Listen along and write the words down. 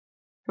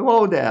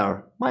Hello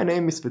there, my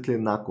name is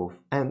codewithnakov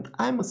and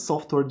I'm a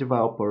software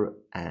developer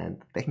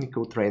and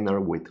technical trainer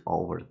with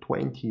over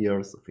 20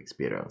 years of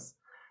experience.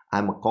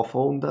 I'm a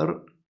co-founder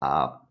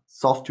of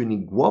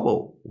SoftUni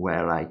Global,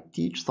 where I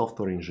teach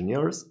software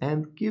engineers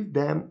and give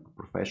them a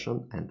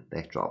profession and a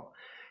tech job.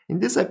 In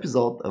this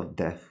episode of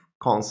Dev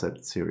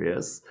Concept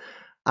series,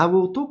 I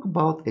will talk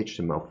about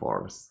HTML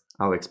forms.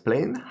 I'll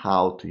explain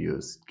how to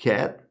use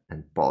get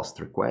and post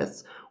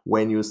requests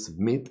when you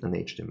submit an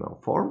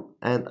HTML form,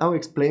 and I'll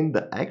explain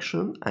the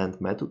action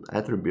and method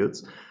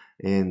attributes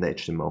in the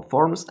HTML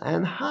forms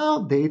and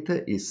how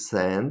data is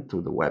sent to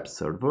the web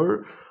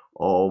server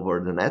over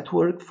the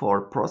network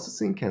for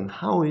processing and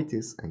how it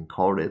is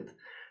encoded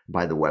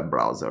by the web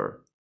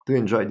browser. Do you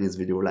enjoy this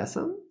video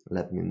lesson?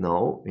 Let me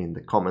know in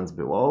the comments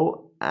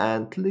below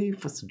and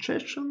leave a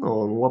suggestion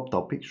on what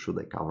topic should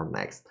I cover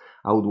next.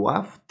 I would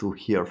love to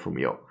hear from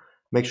you.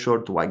 Make sure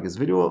to like this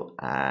video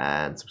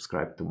and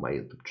subscribe to my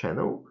YouTube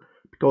channel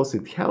because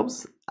it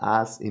helps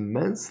us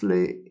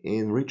immensely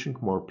in reaching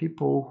more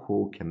people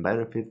who can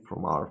benefit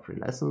from our free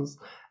lessons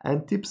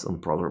and tips on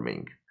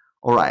programming.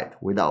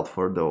 Alright, without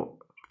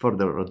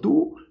further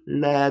ado,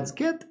 let's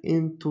get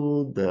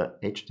into the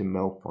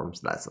HTML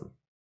forms lesson.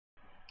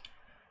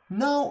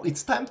 Now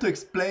it's time to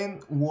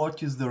explain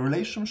what is the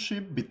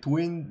relationship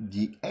between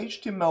the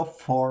HTML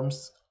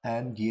forms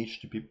and the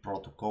HTTP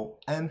protocol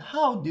and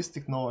how these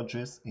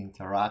technologies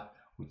interact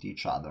with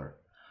each other.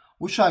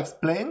 We shall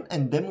explain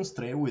and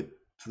demonstrate with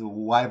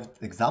live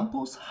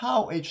examples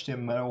how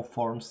HTML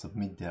forms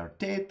submit their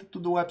data to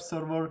the web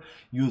server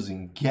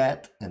using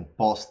GET and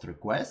POST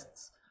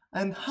requests,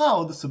 and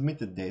how the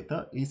submitted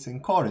data is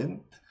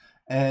encoded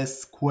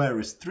as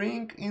query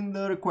string in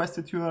the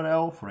requested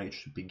URL for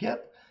HTTP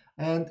GET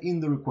and in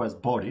the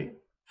request body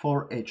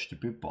for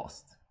HTTP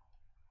POST.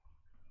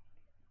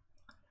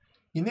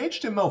 In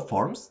HTML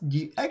forms,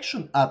 the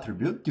action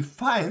attribute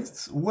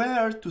defines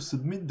where to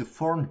submit the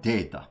form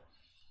data.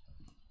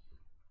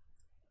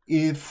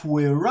 If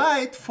we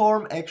write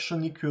form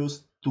action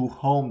equals to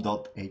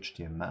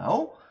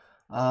home.html,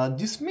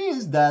 this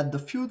means that the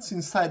fields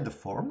inside the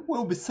form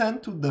will be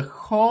sent to the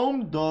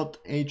home.html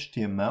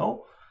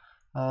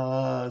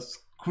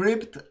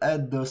script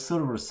at the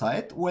server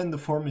side when the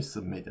form is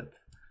submitted.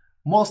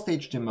 Most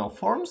HTML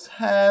forms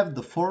have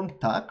the form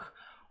tag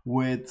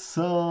with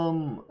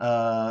some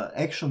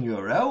action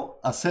URL,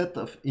 a set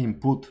of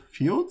input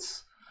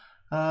fields,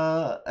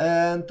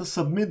 and a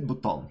submit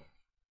button.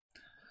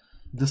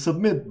 The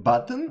submit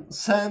button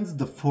sends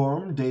the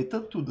form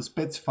data to the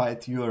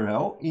specified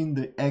URL in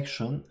the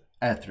action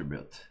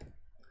attribute.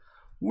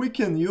 We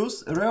can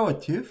use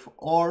relative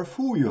or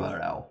full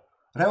URL.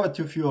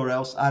 Relative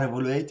URLs are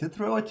evaluated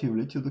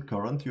relatively to the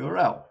current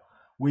URL,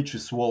 which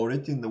is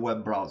loaded in the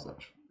web browser.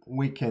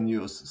 We can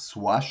use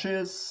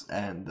slashes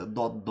and the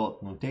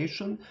dot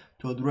notation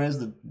to address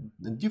the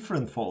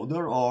different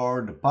folder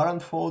or the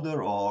parent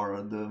folder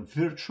or the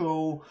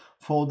virtual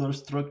folder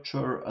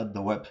structure at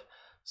the web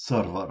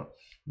server.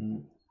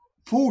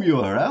 Full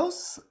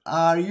URLs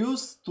are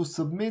used to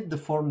submit the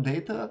form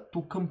data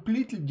to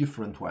completely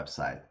different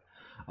website.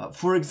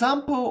 For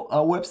example, a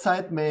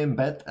website may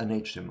embed an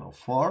HTML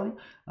form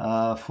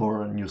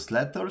for a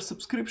newsletter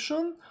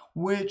subscription,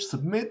 which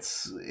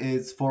submits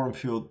its form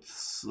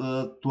fields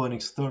to an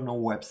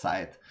external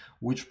website,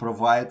 which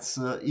provides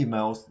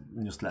email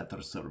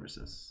newsletter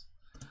services.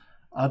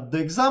 At the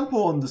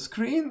example on the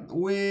screen,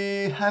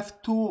 we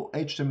have two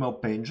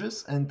HTML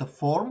pages and a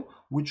form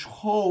which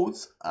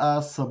holds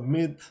a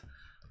submit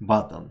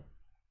button.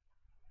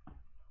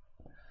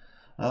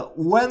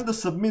 When the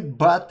submit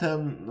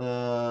button,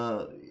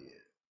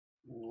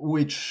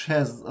 which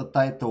has a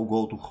title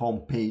go to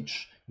home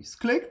page, is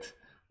clicked,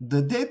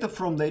 the data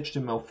from the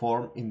HTML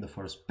form in the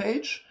first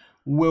page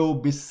will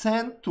be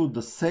sent to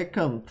the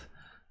second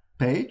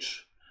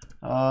page,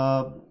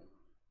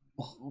 home.html,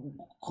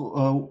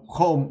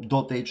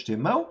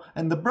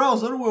 and the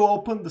browser will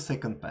open the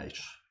second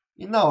page.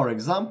 In our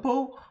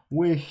example,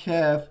 we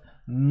have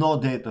no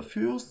data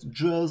fields,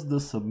 just the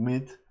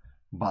submit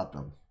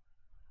button.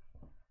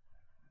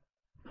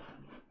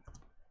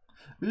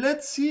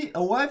 Let's see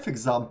a live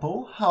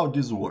example how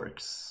this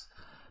works.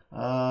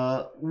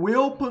 We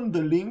open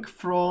the link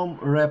from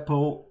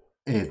repo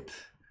it.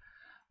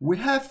 We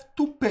have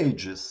two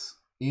pages,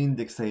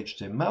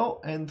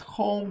 index.html and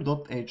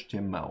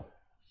home.html.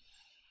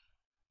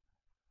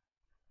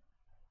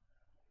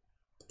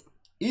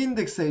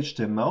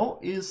 Index.html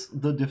is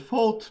the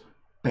default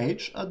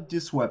page at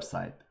this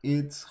website.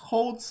 It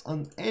holds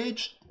an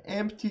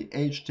empty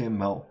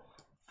HTML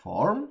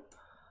form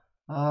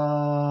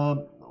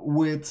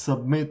with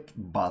submit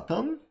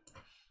button,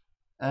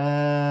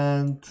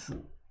 and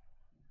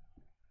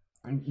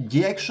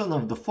the action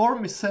of the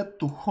form is set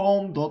to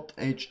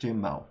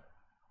home.html.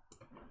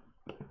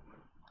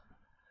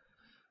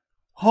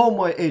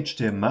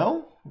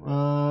 Home.html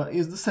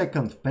is the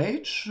second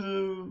page,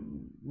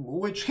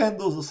 which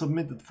handles the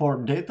submitted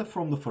form data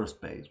from the first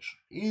page.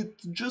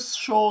 It just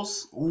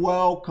shows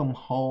welcome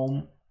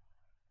home.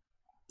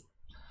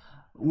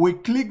 We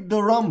click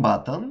the run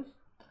button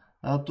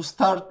to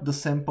start the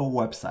sample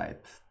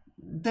website.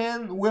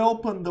 Then we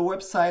open the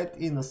website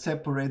in a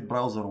separate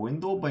browser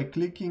window by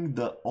clicking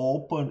the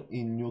Open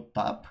in New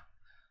tab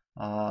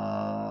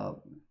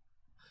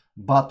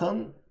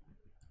button.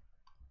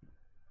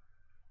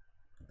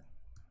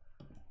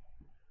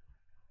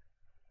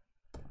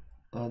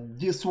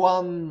 This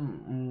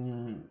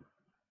one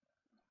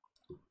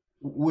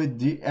with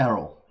the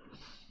arrow.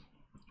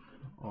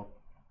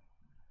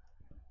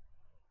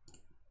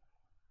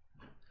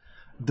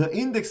 The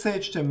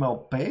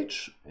index.html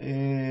page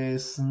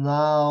is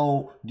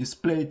now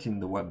displayed in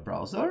the web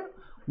browser.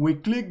 We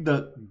click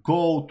the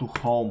Go to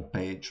Home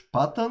page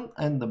button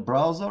and the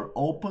browser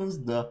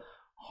opens the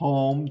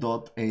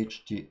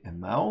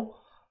home.html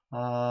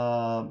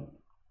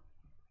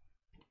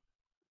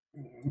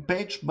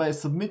page by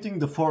submitting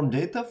the form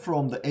data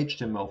from the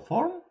HTML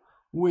form,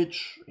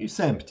 which is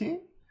empty.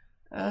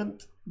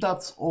 And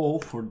that's all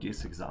for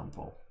this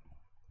example.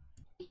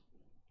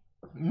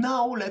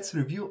 Now let's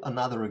review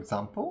another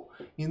example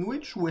in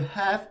which we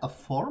have a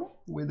form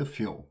with a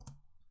field.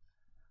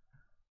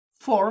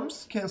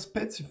 Forms can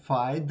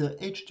specify the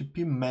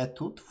HTTP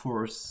method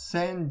for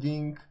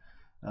sending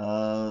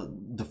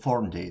the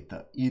form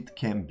data. It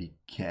can be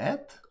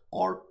GET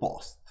or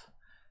POST.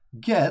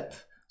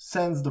 GET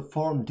sends the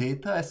form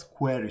data as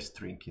query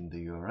string in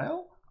the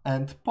URL,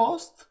 and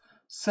POST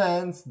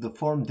sends the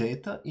form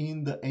data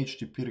in the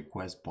HTTP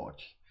request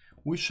body.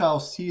 We shall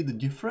see the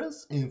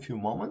difference in a few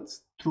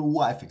moments through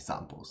live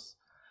examples.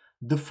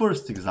 The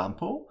first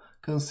example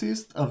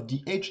consists of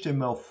the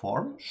HTML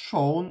form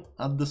shown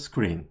at the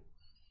screen.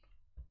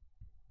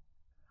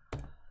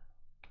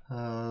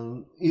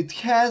 It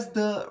has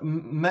the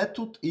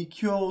method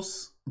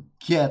equals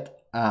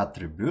get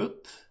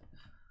attribute,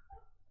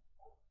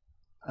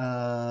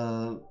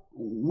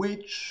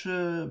 which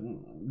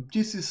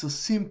this is a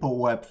simple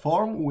web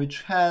form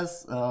which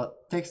has a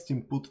text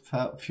input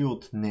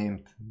field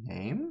named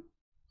name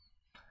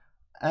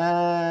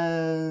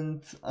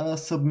and a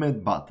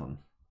submit button.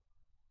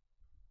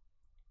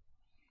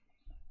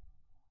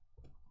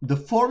 The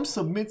form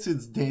submits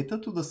its data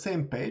to the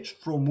same page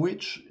from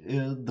which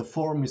the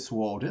form is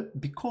loaded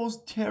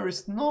because there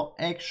is no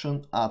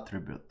action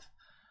attribute.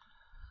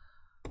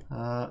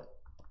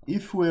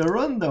 If we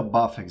run the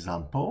above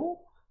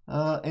example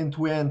and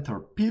we enter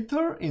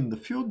Peter in the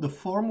field, the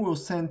form will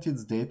send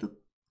its data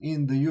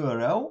in the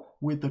URL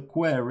with a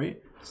query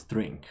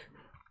string.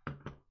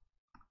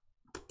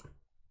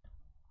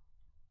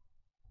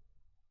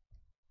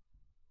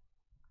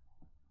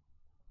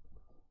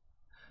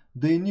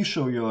 The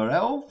initial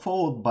URL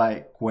followed by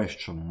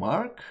question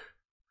mark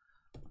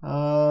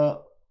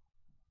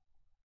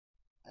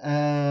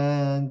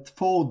and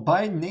followed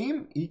by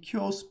name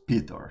equals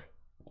Peter.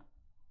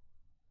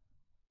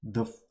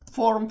 The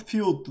form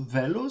field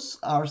values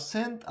are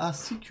sent as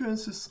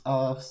sequences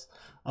as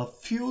a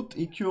field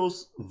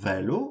equals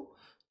value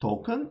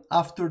token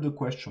after the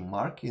question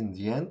mark in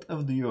the end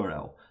of the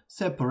URL,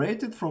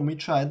 separated from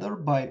each other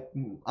by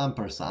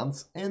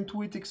ampersands and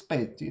with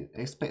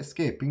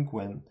escaping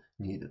when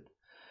needed.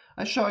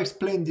 I shall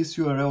explain this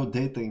URL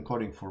data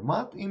encoding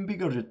format in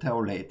bigger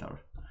detail later.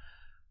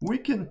 We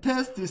can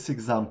test this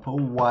example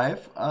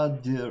live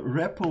at the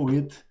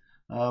RepoIt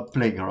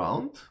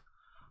playground.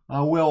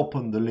 We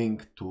open the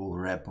link to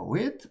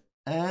RepoIt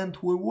and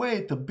we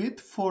wait a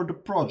bit for the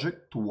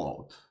project to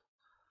load.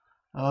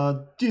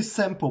 This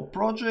sample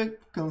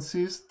project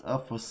consists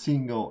of a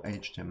single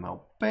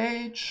HTML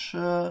page.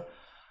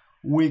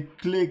 We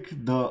click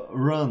the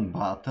Run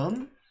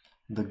button,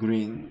 the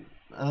green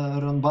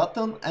Run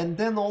button, and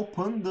then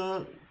open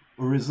the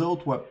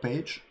result web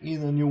page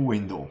in a new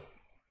window.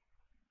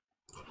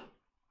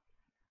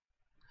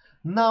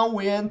 Now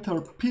we enter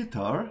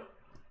Peter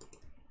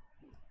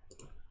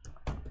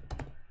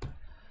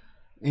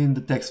in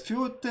the text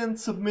field and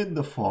submit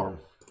the form.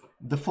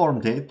 The form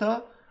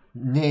data,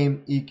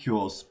 name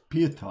equals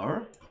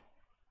Peter,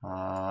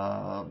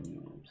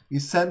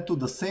 is sent to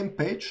the same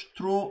page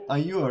through a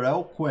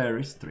URL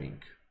query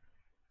string.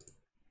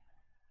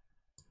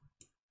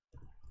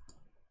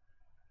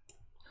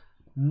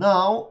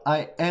 Now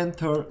I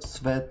enter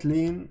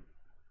Svetlin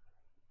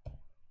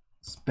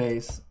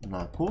space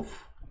Nakov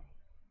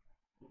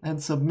and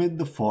submit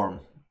the form.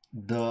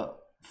 The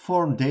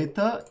form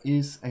data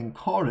is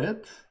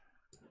encoded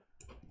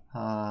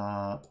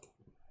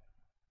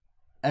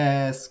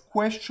as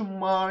question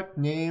mark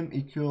name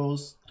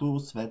equals to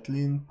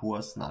Svetlin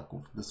plus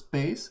Nakov. The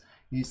space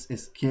is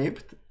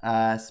escaped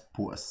as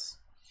plus.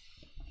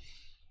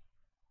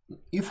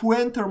 If we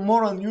enter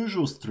more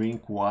unusual string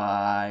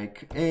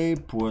like A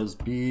plus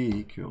B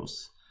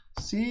equals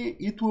C,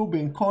 it will be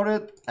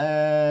encoded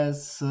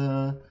as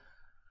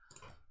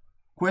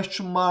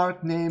question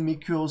mark name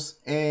equals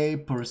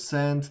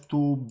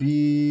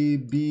A%2B,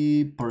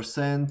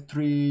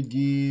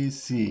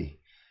 B%3DC.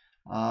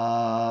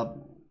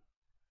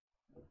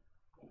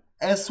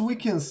 As we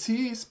can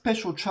see,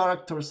 special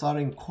characters are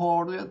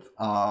encoded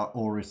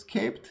or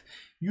escaped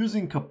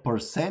using a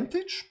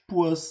percentage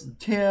plus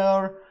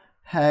their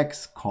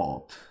hex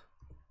code.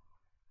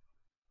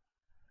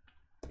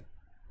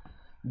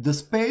 The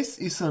space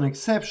is an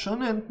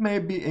exception and may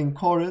be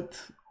encoded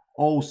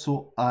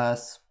also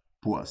as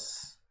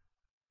plus.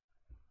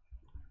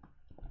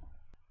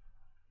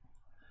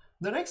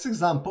 The next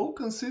example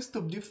consists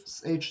of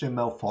this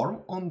HTML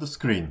form on the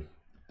screen.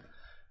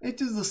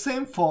 It is the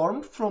same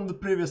form from the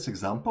previous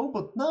example,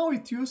 but now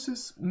it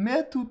uses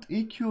method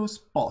equals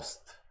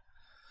post.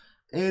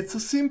 It's a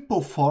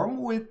simple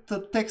form with a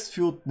text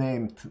field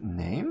named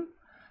name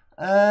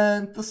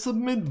and a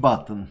submit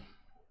button.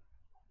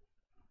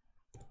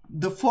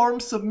 The form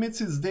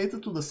submits its data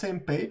to the same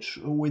page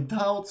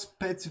without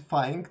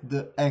specifying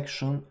the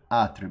action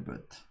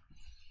attribute.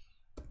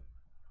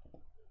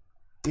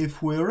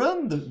 If we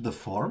run the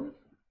form,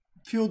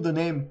 fill the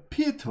name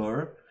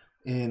Peter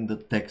in the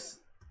text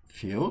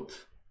field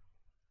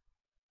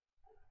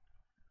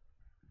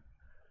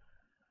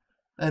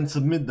and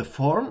submit the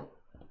form,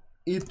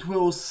 it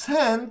will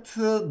send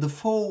the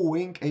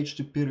following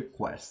HTTP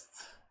request.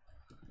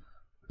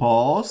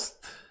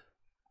 Post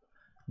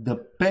the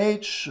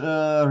page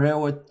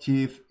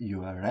relative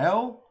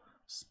URL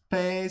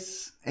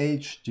space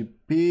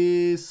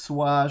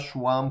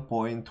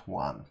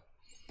http/1.1.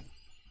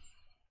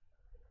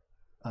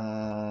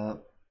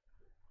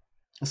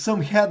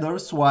 Some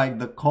headers like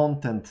the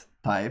content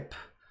type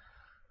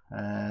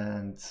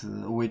and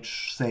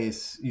which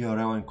says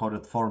URL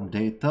encoded form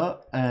data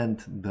and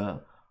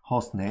the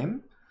host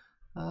name,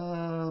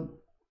 and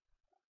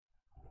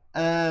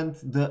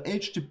the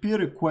HTTP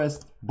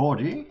request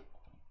body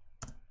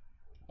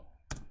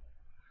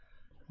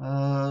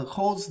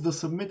holds the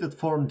submitted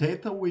form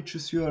data, which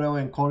is URL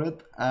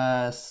encoded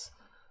as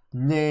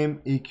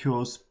name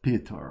equals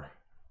Peter.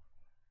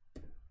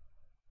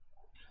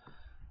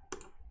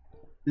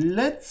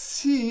 Let's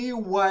see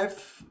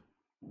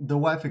the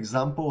wife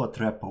example at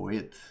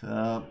RepoIt.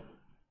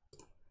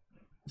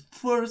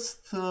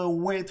 First,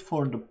 wait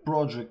for the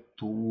project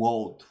to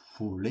load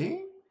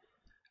fully,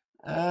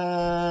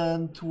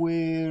 and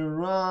we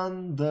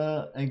run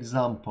the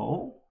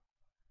example,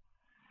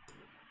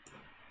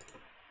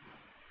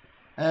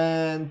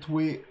 and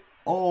we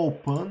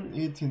open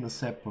it in a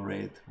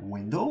separate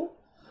window.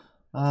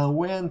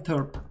 We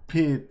enter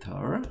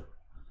Peter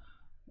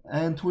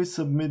and we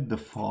submit the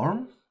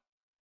form.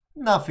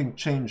 Nothing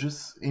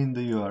changes in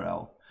the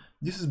URL.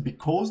 This is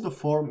because the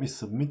form is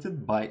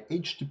submitted by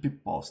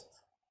HTTP post,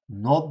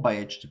 not by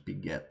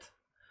HTTP get.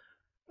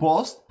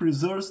 Post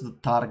preserves the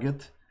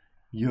target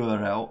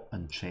URL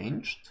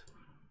unchanged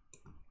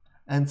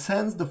and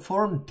sends the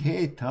form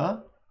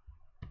data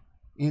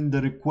in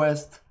the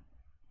request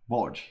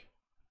body.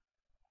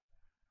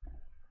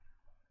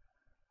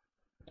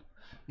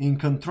 In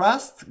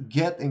contrast,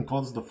 get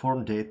encodes the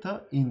form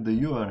data in the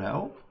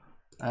URL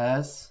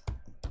as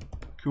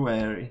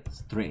query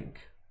string.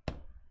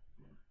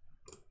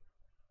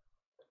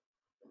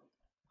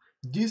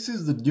 This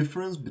is the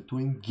difference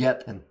between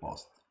get and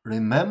post.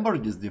 Remember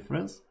this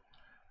difference.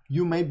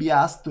 You may be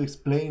asked to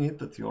explain it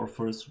at your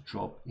first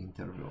job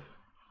interview.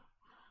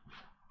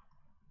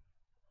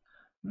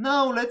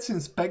 Now let's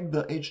inspect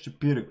the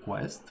HTTP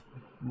request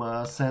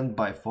sent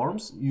by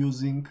forms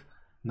using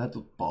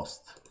method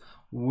post.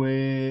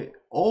 We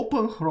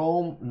open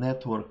Chrome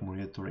Network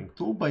Monitoring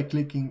Tool by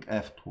clicking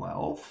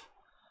F12.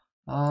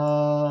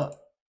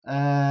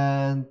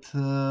 And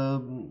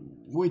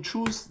we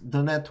choose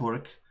the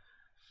network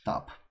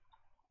tab.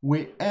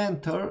 We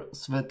enter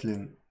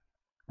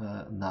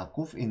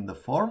sotvinakov in the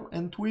form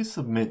and we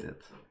submit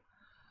it.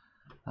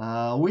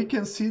 We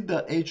can see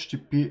the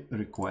HTTP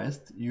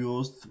request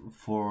used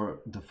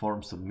for the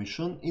form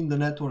submission in the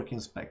network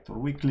inspector.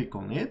 We click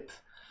on it.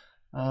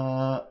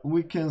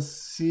 We can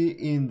see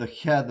in the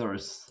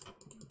headers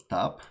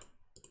tab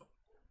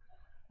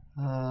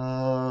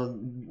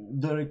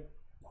the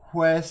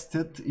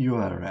requested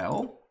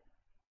URL,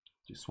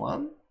 this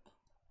one,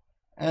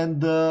 and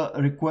the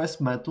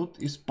request method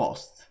is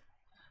post.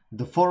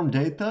 The form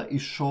data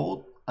is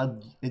shown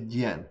at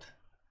the end.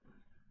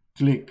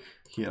 Click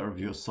here,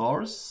 view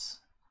source.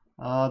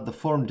 The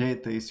form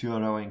data is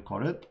URL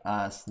encoded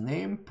as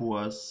name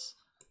plus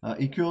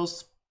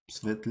equals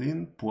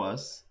Svetlin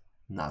plus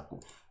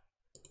Nakov.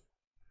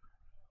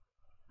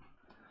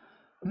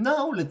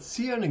 Now let's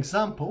see an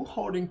example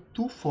holding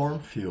two form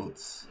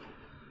fields.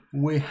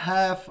 We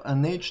have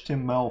an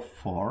HTML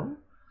form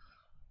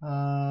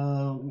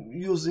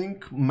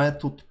using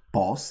method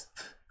post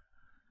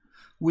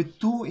with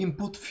two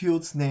input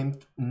fields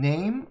named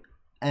name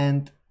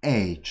and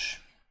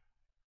age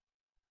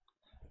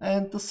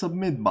and the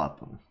submit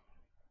button.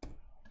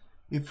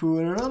 If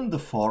we run the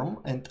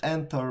form and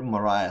enter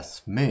Mariah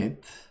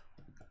Smith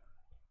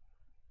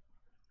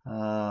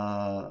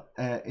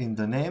in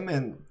the name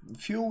and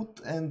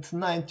field and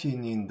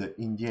 19 in the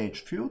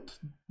age field,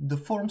 the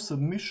form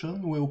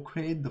submission will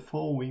create the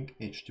following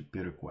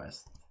HTTP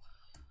request.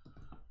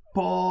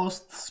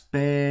 Post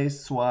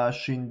space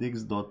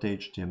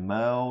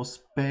 /index.html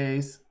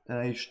space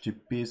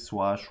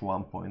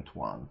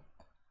http/1.1.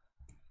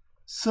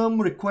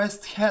 Some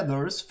request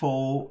headers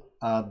follow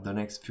at the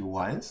next few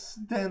lines,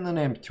 then an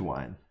empty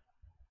line.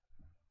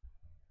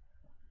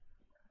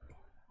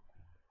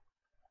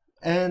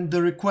 and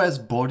the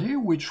request body,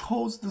 which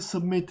holds the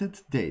submitted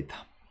data.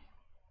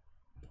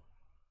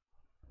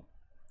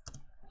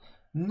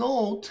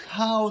 Note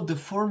how the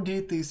form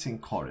data is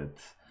encoded.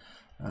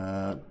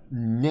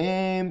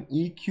 Name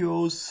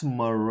equals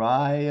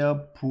Mariah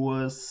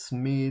plus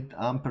Smith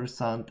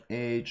ampersand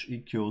age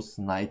equals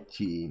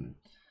 19.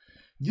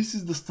 This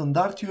is the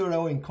standard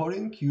URL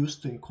encoding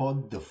used to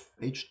encode the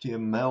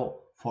HTML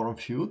form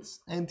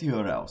fields and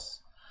URLs.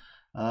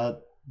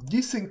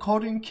 This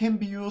encoding can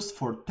be used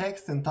for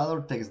text and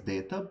other text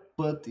data,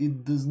 but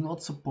it does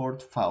not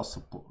support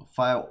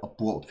file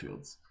upload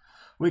fields.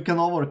 We can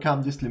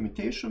overcome this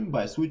limitation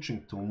by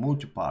switching to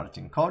multi-part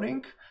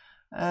encoding,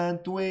 and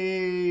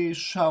we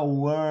shall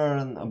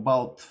learn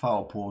about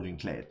file uploading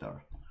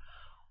later.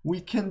 We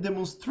can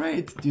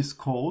demonstrate this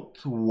code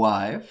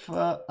live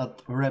at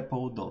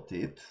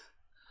repo.it.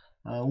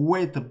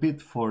 Wait a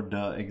bit for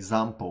the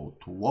example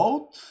to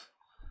load.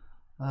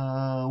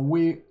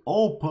 We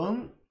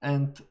open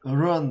and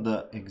run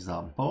the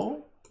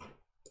example.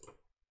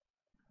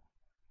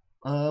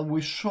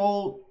 We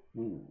show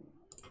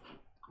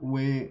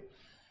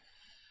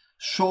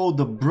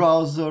the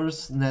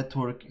browser's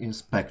network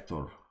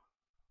inspector.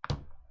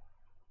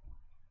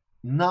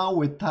 Now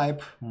we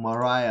type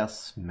Mariah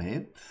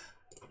Smith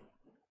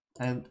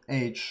and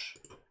age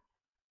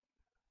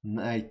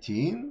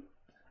 19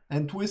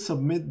 and we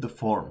submit the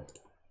form.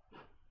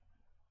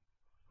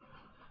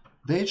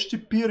 The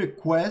HTTP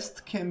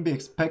request can be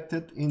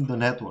expected in the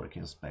network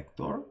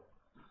inspector.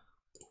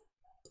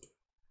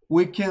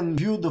 We can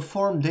view the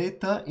form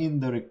data in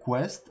the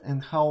request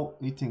and how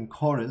it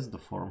encodes the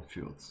form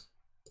fields.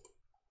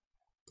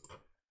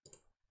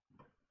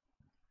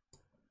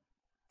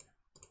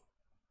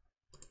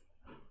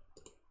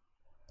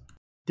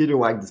 Did you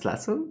like this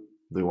lesson?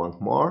 Do you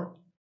want more?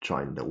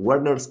 Join the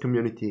learners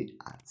community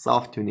at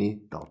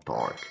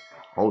softuni.org.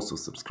 Also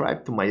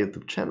subscribe to my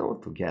YouTube channel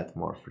to get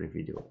more free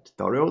video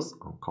tutorials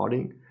on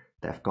coding,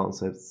 dev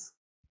concepts,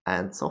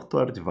 and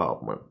software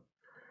development.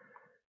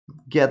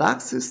 Get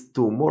access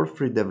to more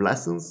free dev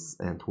lessons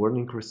and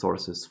learning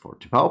resources for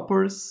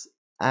developers,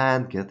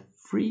 and get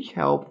free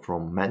help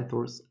from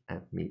mentors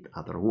and meet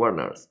other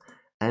learners.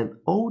 And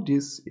all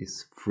this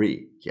is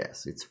free.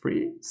 Yes, it's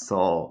free,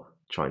 so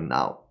join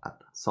now at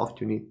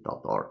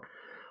softuni.org.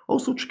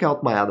 Also check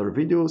out my other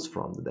videos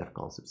from the Dev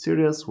Concept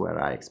series, where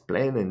I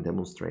explain and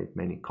demonstrate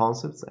many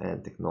concepts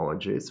and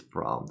technologies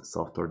from the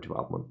software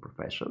development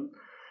profession.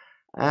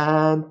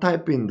 And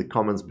type in the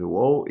comments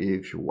below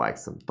if you like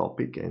some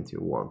topic and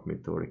you want me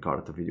to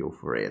record a video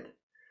for it.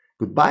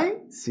 Goodbye,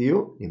 see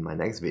you in my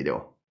next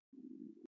video.